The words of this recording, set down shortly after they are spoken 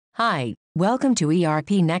Hi, welcome to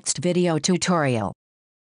ERPNext video tutorial.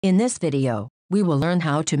 In this video, we will learn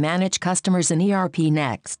how to manage customers in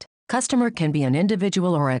ERPNext. Customer can be an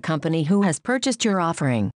individual or a company who has purchased your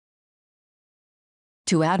offering.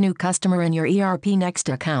 To add new customer in your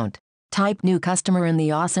ERPNext account, type New Customer in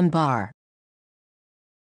the Awesome bar.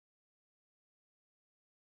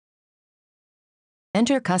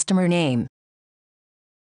 Enter customer name.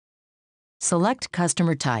 Select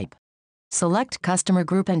customer type. Select customer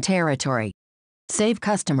group and territory. Save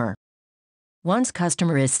customer. Once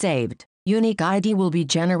customer is saved, unique ID will be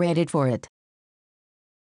generated for it.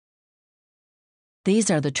 These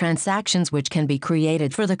are the transactions which can be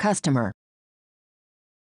created for the customer.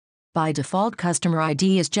 By default, customer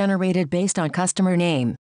ID is generated based on customer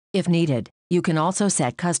name. If needed, you can also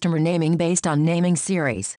set customer naming based on naming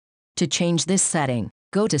series. To change this setting,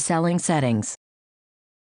 go to Selling Settings.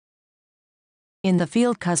 In the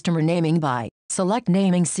field Customer Naming by, select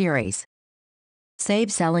Naming Series.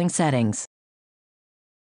 Save Selling Settings.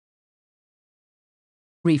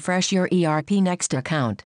 Refresh your ERPNext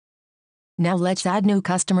account. Now let's add new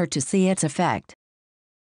customer to see its effect.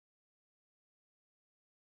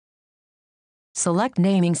 Select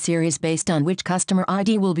Naming Series based on which customer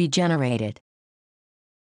ID will be generated.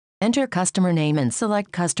 Enter customer name and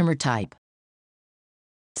select customer type.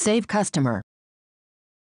 Save customer.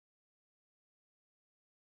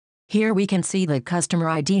 Here we can see that customer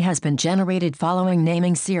ID has been generated following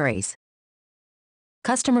naming series.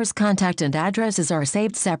 Customer's contact and addresses are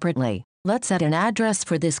saved separately. Let's set an address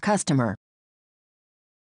for this customer.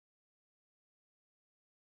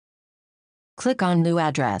 Click on New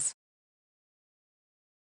Address.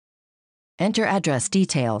 Enter address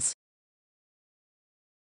details.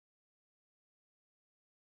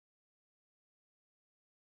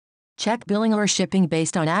 Check billing or shipping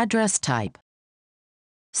based on address type.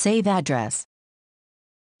 Save address.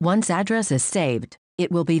 Once address is saved,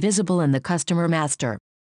 it will be visible in the customer master.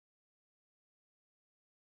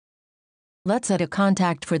 Let's add a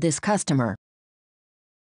contact for this customer.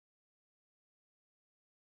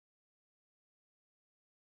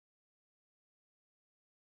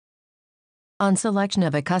 On selection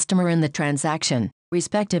of a customer in the transaction,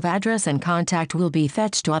 respective address and contact will be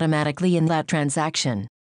fetched automatically in that transaction.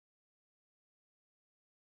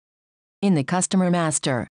 In the Customer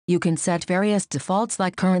Master, you can set various defaults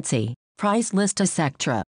like currency, price list,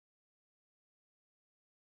 etc.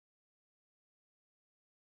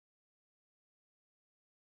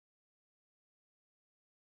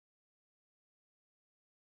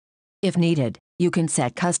 If needed, you can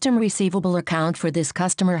set custom receivable account for this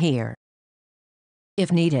customer here.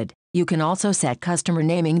 If needed, you can also set customer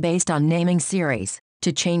naming based on naming series.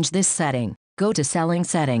 To change this setting, go to Selling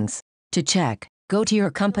Settings. To check, go to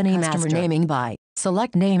your company customer naming by,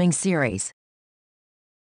 select naming series.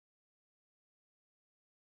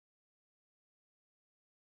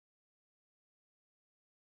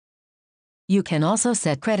 You can also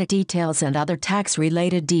set credit details and other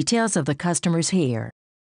tax-related details of the customers here.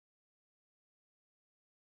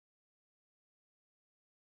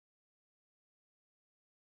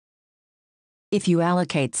 If you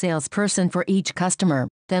allocate salesperson for each customer,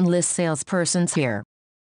 then list salespersons here.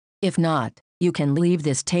 If not, you can leave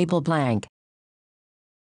this table blank.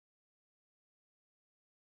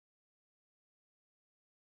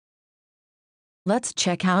 Let's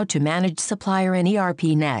check how to manage Supplier in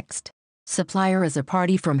ERPNext. Supplier is a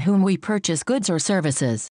party from whom we purchase goods or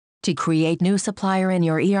services. To create new supplier in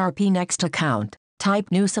your ERPNext account,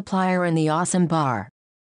 type New Supplier in the Awesome bar.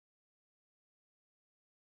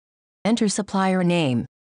 Enter supplier name.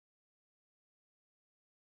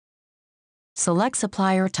 Select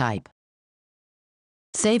supplier type.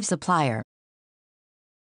 Save supplier.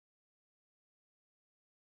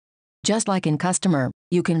 Just like in customer,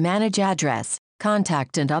 you can manage address,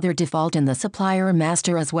 contact and other default in the Supplier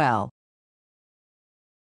Master as well.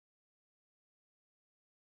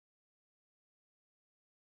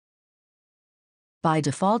 By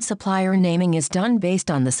default, supplier naming is done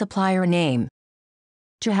based on the supplier name.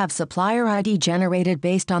 To have supplier ID generated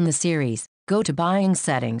based on the series, go to Buying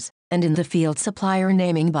Settings, and in the field Supplier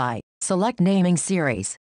Naming by, select Naming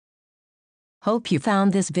Series. Hope you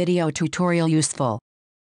found this video tutorial useful.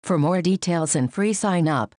 For more details and free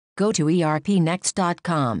sign-up, go to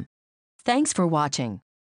ERPNext.com. Thanks for watching.